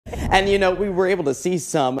And, you know, we were able to see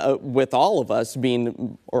some with all of us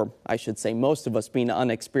being, or I should say most of us being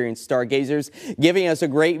unexperienced stargazers, giving us a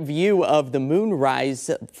great view of the moonrise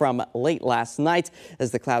from late last night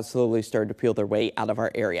as the clouds slowly started to peel their way out of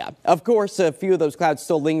our area. Of course, a few of those clouds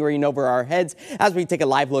still lingering over our heads as we take a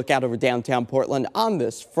live look out over downtown Portland on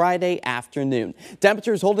this Friday afternoon.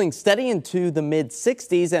 Temperatures holding steady into the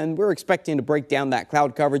mid-60s, and we're expecting to break down that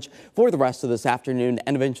cloud coverage for the rest of this afternoon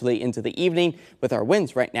and eventually into the evening, with our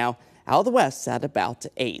winds right now out of the west at about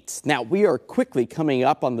 8. Now, we are quickly coming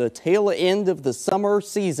up on the tail end of the summer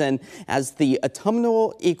season as the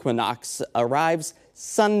autumnal equinox arrives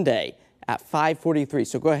Sunday at 5:43.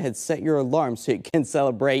 So go ahead, set your alarm so you can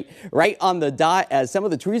celebrate right on the dot, as some of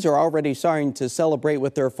the trees are already starting to celebrate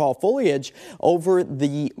with their fall foliage over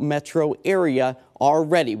the metro area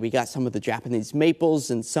already. We got some of the Japanese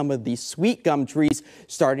maples and some of the sweet gum trees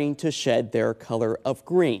starting to shed their color of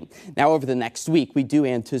green. Now, over the next week, we do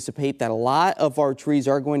anticipate that a lot of our trees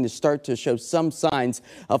are going to start to show some signs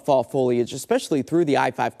of fall foliage, especially through the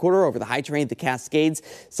I-5 corridor, over the high terrain, the Cascades.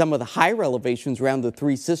 Some of the higher elevations around the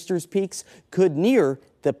Three Sisters peaks could near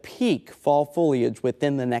the peak fall foliage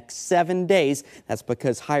within the next 7 days. That's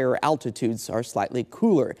because higher altitudes are slightly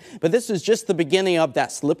cooler. But this is just the beginning of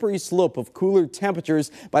that slippery slope of cooler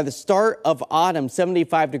temperatures. By the start of autumn,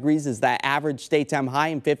 75 degrees is that average daytime high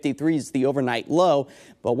and 53 is the overnight low.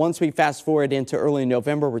 But once we fast forward into early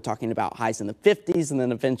November, we're talking about highs in the 50s and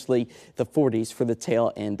then eventually the 40s for the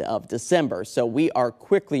tail end of December. So we are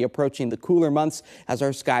quickly approaching the cooler months as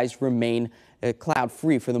our skies remain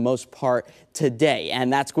cloud-free for the most part today.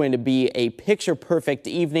 And that's going to be a picture-perfect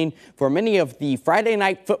evening for many of the Friday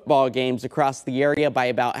night football games across the area, by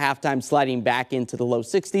about halftime sliding back into the low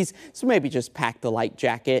 60s. So maybe just pack the light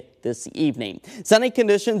jacket this evening. Sunny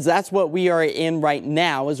conditions, that's what we are in right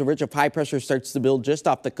now as a ridge of high pressure starts to build just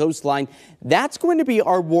off the coastline. That's going to be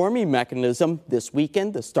our warming mechanism this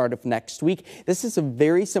weekend, the start of next week. This is a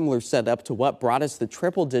very similar setup to what brought us the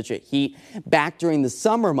triple-digit heat back during the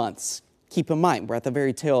summer months. Keep in mind, we're at the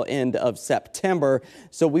very tail end of September,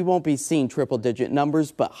 so we won't be seeing triple-digit numbers,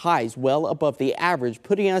 but highs well above the average,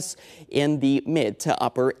 putting us in the mid to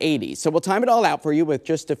upper 80s. So we'll time it all out for you with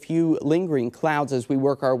just a few lingering clouds as we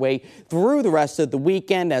work our way through the rest of the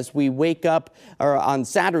weekend. As we wake up on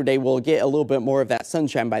Saturday, we'll get a little bit more of that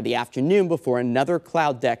sunshine by the afternoon before another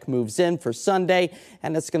cloud deck moves in for Sunday,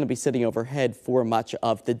 and it's going to be sitting overhead for much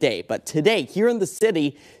of the day. But today, here in the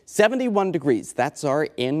city, 71 degrees. That's our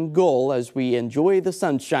end goal as we enjoy the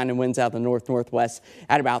sunshine and winds out of the north-northwest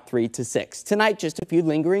at about 3 to 6. Tonight, just a few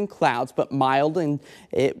lingering clouds, but mild, and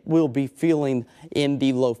it will be feeling in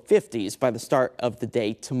the low 50s by the start of the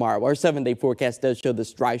day tomorrow. Our 7-day forecast does show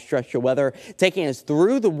this dry stretch of weather taking us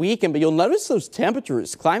through the weekend, but you'll notice those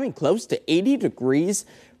temperatures climbing close to 80 degrees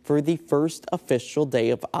for the first official day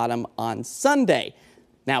of autumn on Sunday.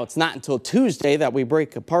 Now, it's not until Tuesday that we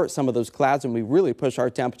break apart some of those clouds and we really push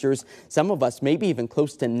our temperatures. Some of us maybe even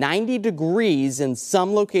close to 90 degrees in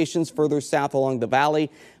some locations further south along the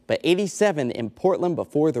valley, but 87 in Portland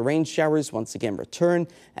before the rain showers once again return,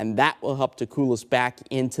 and that will help to cool us back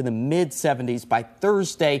into the mid-70s by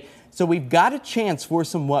Thursday. So we've got a chance for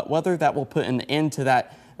some wet weather that will put an end to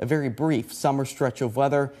that a very brief summer stretch of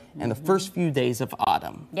weather and the first few days of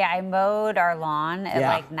autumn. Yeah, I mowed our lawn at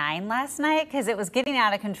like 9 last night because it was getting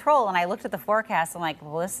out of control, and I looked at the forecast and I'm like,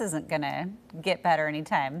 well, this isn't going to get better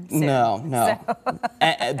anytime soon. No. So.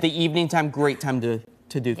 At the evening time, great time to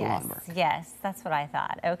do the lawn work. Yes, that's what I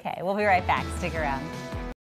thought. Okay, we'll be right back. Stick around.